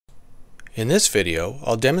In this video,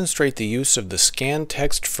 I'll demonstrate the use of the Scan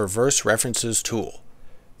Text for Verse References tool.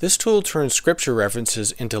 This tool turns scripture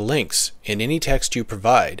references into links in any text you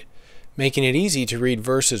provide, making it easy to read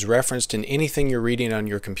verses referenced in anything you're reading on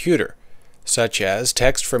your computer, such as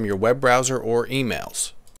text from your web browser or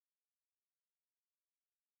emails.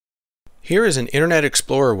 Here is an Internet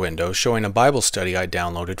Explorer window showing a Bible study I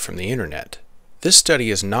downloaded from the internet. This study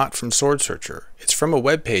is not from SwordSearcher. It's from a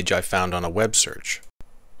web page I found on a web search.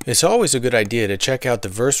 It's always a good idea to check out the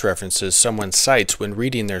verse references someone cites when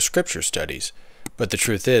reading their scripture studies, but the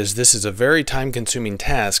truth is this is a very time-consuming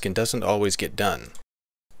task and doesn't always get done.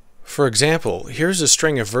 For example, here's a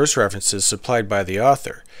string of verse references supplied by the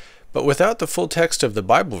author, but without the full text of the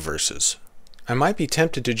Bible verses. I might be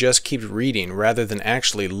tempted to just keep reading rather than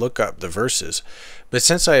actually look up the verses, but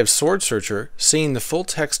since I have SwordSearcher, seeing the full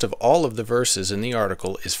text of all of the verses in the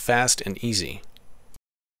article is fast and easy.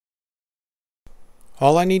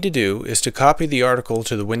 All I need to do is to copy the article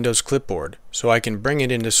to the Windows clipboard so I can bring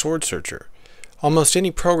it into SwordSearcher. Almost any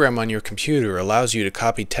program on your computer allows you to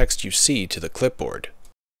copy text you see to the clipboard.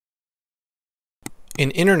 In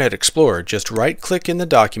Internet Explorer, just right-click in the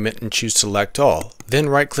document and choose Select All, then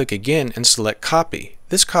right-click again and select Copy.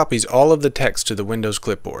 This copies all of the text to the Windows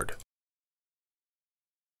clipboard.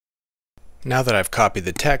 Now that I've copied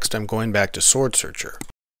the text, I'm going back to SwordSearcher.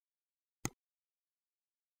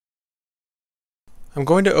 I'm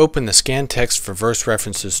going to open the Scan Text for Verse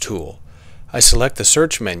References tool. I select the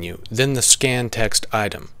search menu, then the Scan Text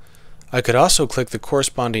item. I could also click the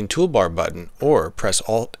corresponding toolbar button or press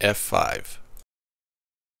Alt F5.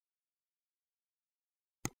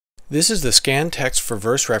 This is the Scan Text for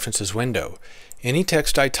Verse References window. Any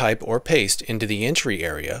text I type or paste into the entry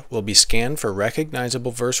area will be scanned for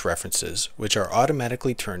recognizable verse references, which are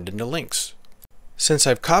automatically turned into links. Since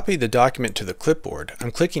I've copied the document to the clipboard,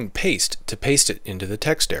 I'm clicking Paste to paste it into the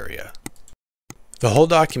text area. The whole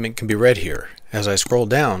document can be read here. As I scroll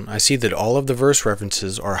down, I see that all of the verse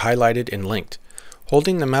references are highlighted and linked.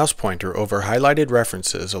 Holding the mouse pointer over highlighted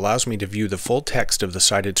references allows me to view the full text of the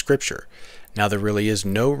cited scripture. Now there really is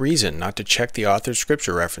no reason not to check the author's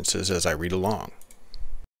scripture references as I read along.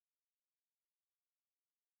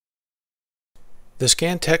 The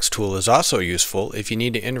Scan Text tool is also useful if you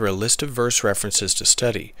need to enter a list of verse references to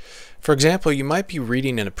study. For example, you might be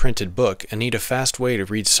reading in a printed book and need a fast way to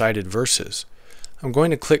read cited verses. I'm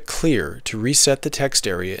going to click Clear to reset the text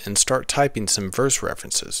area and start typing some verse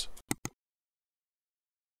references.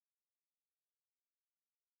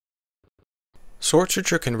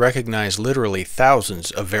 SwordSearcher can recognize literally thousands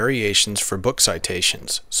of variations for book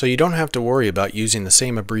citations, so you don't have to worry about using the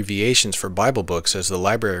same abbreviations for Bible books as the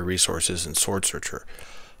library resources in SwordSearcher.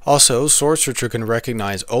 Also, SwordSearcher can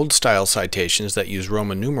recognize old-style citations that use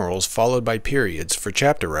Roman numerals followed by periods for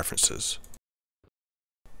chapter references.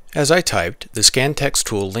 As I typed, the Scan Text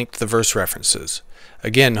tool linked the verse references.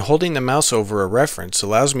 Again, holding the mouse over a reference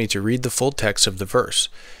allows me to read the full text of the verse.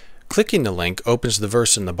 Clicking the link opens the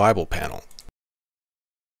verse in the Bible panel.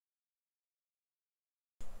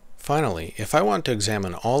 Finally, if I want to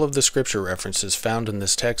examine all of the scripture references found in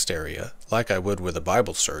this text area, like I would with a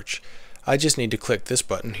Bible search, I just need to click this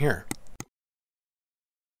button here.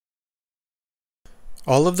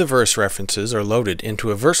 All of the verse references are loaded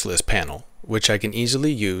into a verse list panel, which I can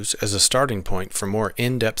easily use as a starting point for more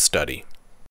in-depth study.